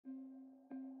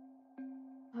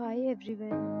Hi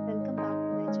everyone, welcome back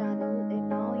to my channel and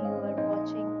now you are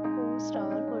watching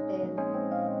 4-star hotel.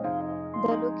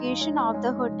 The location of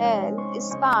the hotel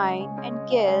is fine and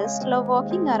guests love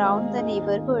walking around the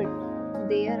neighborhood.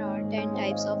 There are 10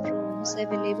 types of rooms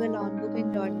available on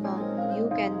booking.com. You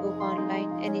can book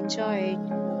online and enjoy it.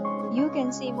 You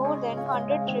can see more than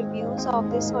 100 reviews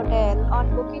of this hotel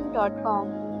on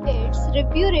booking.com. Its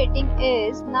review rating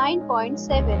is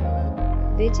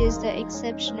 9.7, which is the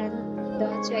exceptional.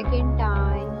 The check-in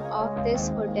time of this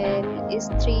hotel is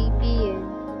 3 p.m.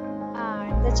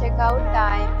 and the checkout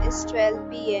time is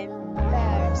 12 p.m.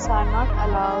 Pets are not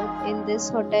allowed in this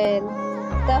hotel.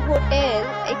 The hotel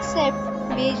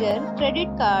accepts major credit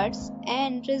cards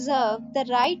and reserves the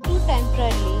right to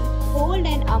temporarily hold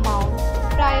an amount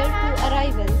prior to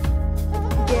arrival.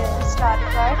 Guests are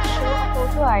required to show a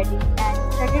photo ID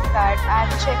and credit card at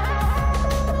check-in.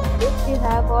 If you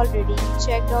have already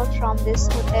checked out from this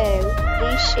hotel,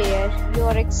 please share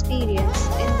your experience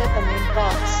in the comment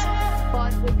box.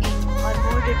 For booking or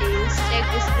more details, check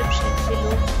description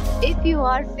below. If you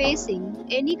are facing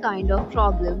any kind of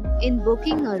problem in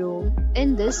booking a room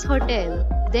in this hotel,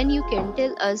 then you can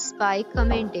tell us by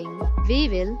commenting. We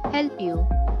will help you.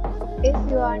 If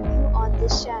you are new on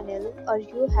this channel or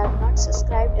you have not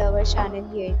subscribed our channel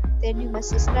yet, then you must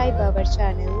subscribe our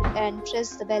channel and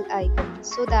press the bell icon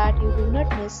so that you do not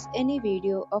miss any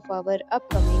video of our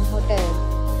upcoming hotel.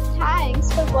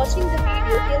 Thanks for watching the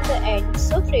video till the end.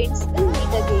 So friends, we'll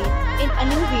meet again in a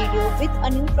new video with a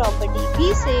new property.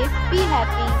 Be safe, be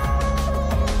happy.